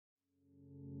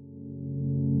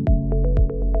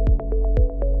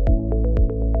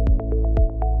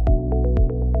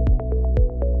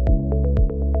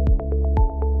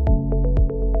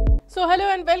hello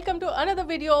and welcome to another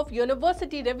video of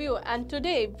University Review, and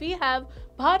today we have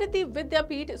Bharati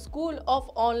Vidyapeeth School of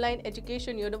Online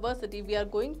Education University. We are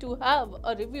going to have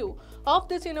a review of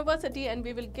this university and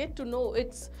we will get to know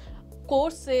its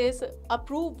courses,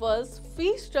 approvals,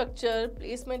 fee structure,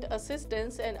 placement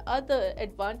assistance and other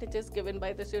advantages given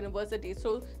by this university.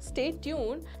 So stay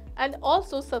tuned and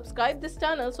also subscribe this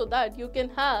channel so that you can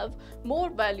have more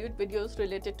valued videos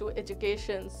related to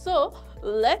education. So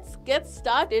let's get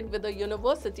started with the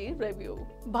university review.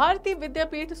 Bharati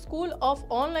Vidyapeeth School of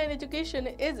Online Education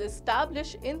is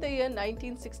established in the year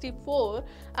 1964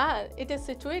 and it is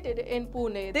situated in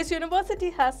Pune. This university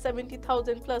has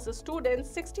 70,000 plus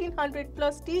students, 1600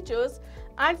 plus teachers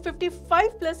and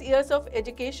 55 plus years of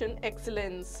education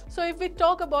excellence. So if we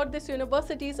talk about this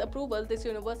university's approval, this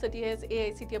university has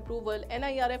AICTE approval,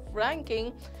 NIRF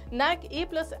ranking, NAC A+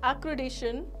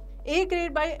 accreditation, A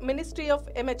grade by Ministry of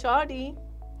MHRD,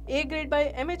 A grade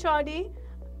by MHRD.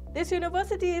 This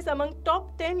university is among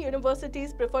top 10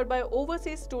 universities preferred by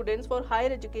overseas students for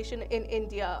higher education in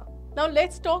India. Now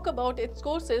let's talk about its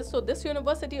courses. So this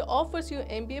university offers you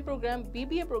MBA program,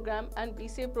 BBA program and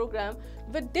BCA program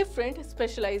with different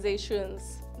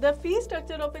specializations. The fee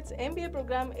structure of its MBA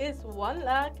program is 1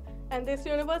 lakh and this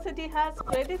university has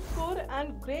credit score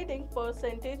and grading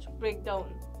percentage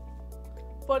breakdown.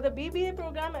 For the BBA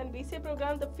program and BCA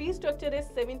program, the fee structure is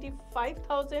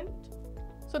 75,000.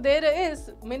 So there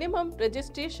is minimum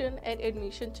registration and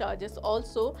admission charges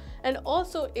also, and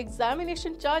also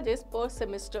examination charges per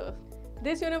semester.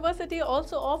 This university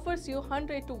also offers you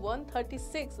 100 to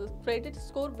 136 credit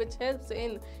score, which helps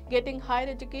in getting higher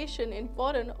education in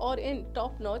foreign or in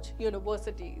top-notch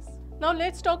universities. Now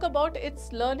let's talk about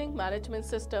its learning management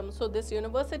system. So this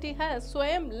university has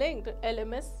SWAYAM linked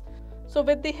LMS. So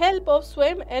with the help of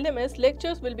SWAYAM LMS,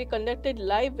 lectures will be conducted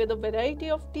live with a variety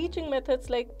of teaching methods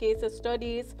like case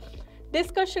studies,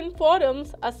 discussion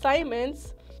forums,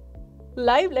 assignments,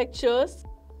 live lectures,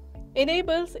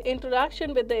 enables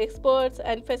interaction with the experts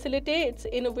and facilitates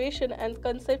innovation and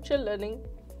conceptual learning.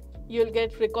 You'll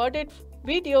get recorded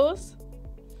videos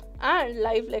and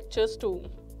live lectures too.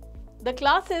 The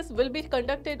classes will be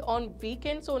conducted on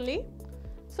weekends only.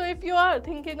 So if you are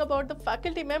thinking about the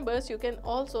faculty members, you can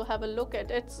also have a look at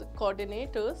its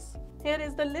coordinators. Here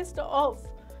is the list of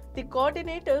the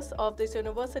coordinators of this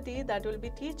university that will be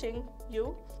teaching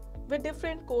you with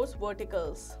different course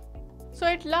verticals. So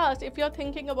at last, if you're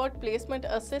thinking about placement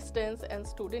assistance and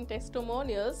student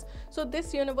testimonials, so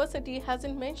this university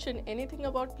hasn't mentioned anything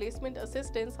about placement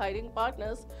assistance, hiring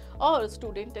partners or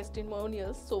student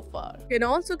testimonials so far. You can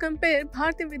also compare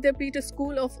Bharati Vidyapeeth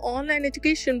School of Online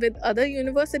Education with other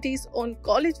universities on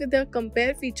College Vidya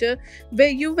Compare feature, where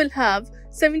you will have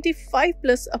 75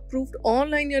 plus approved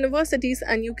online universities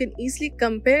and you can easily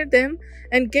compare them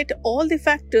and get all the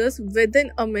factors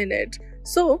within a minute.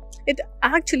 So it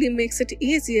actually makes it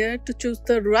easier to choose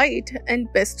the right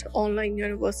and best online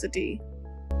university.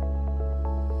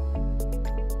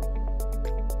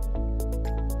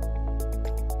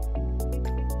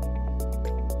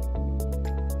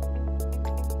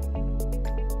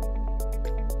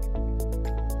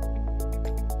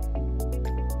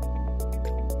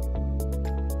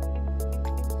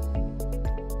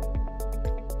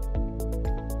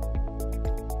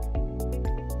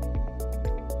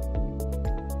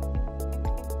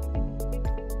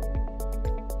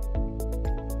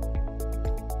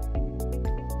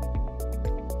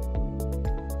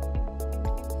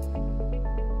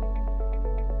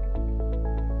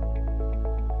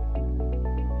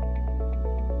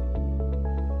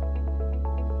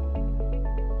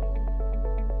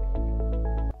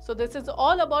 So this is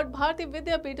all about Bharati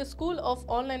Vidyapeeth School of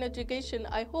Online Education.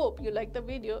 I hope you like the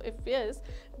video. If yes,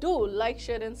 do like,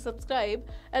 share and subscribe.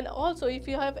 And also if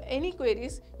you have any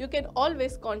queries, you can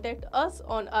always contact us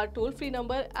on our toll-free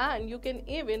number and you can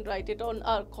even write it on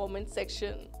our comment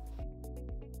section.